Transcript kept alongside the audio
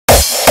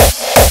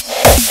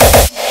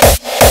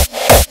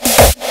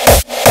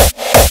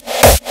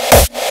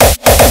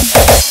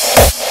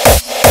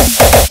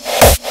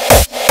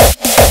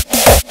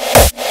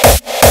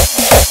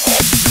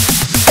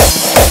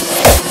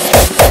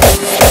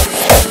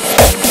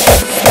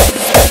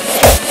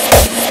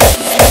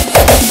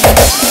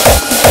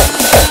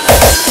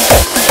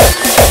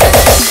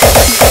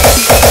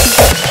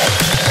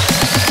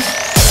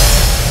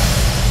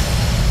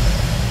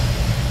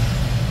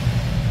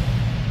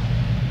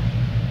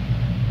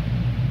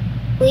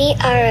We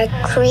are a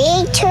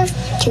creative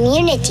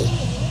community.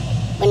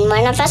 When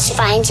one of us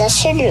finds a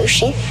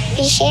solution,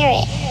 we share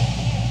it.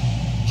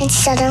 And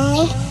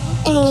suddenly,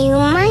 a new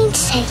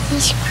mindset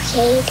is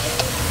created.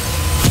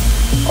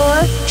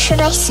 Or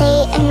should I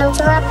say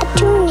another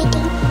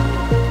opportunity?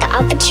 The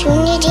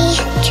opportunity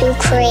to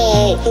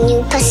create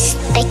new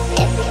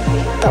perspective.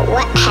 But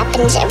what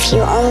happens if you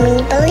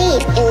only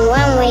believe in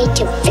one way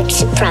to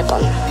fix a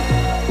problem?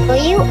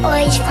 Will you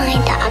always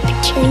find the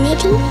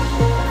opportunity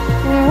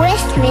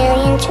with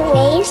millions of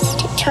ways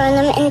to turn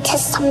them into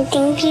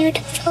something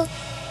beautiful?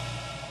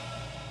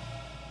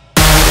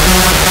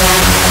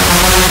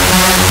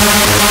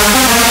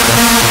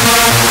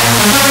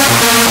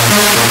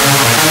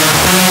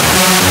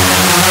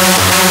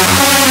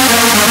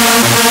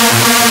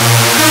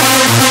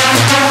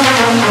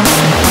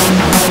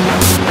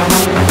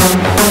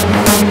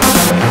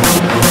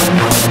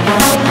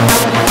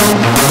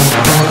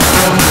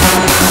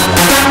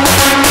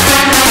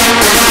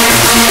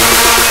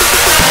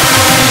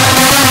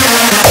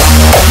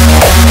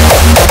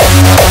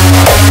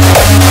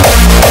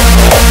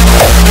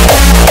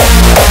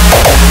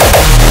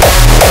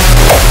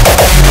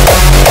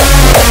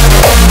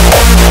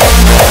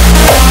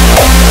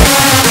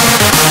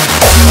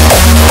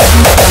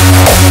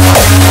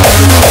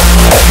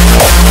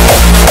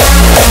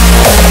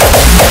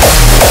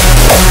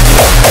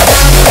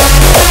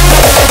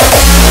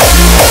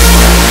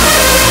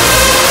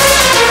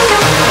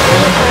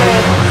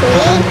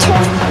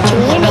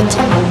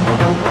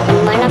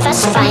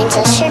 Finds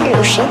a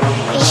solution,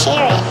 we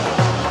share it.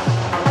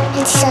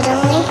 And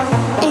suddenly,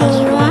 a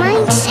new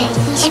mindset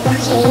is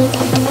created.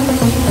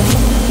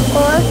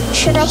 Or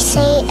should I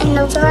say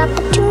another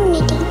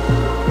opportunity?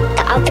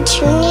 The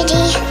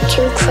opportunity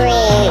to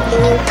create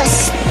new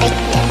perspective.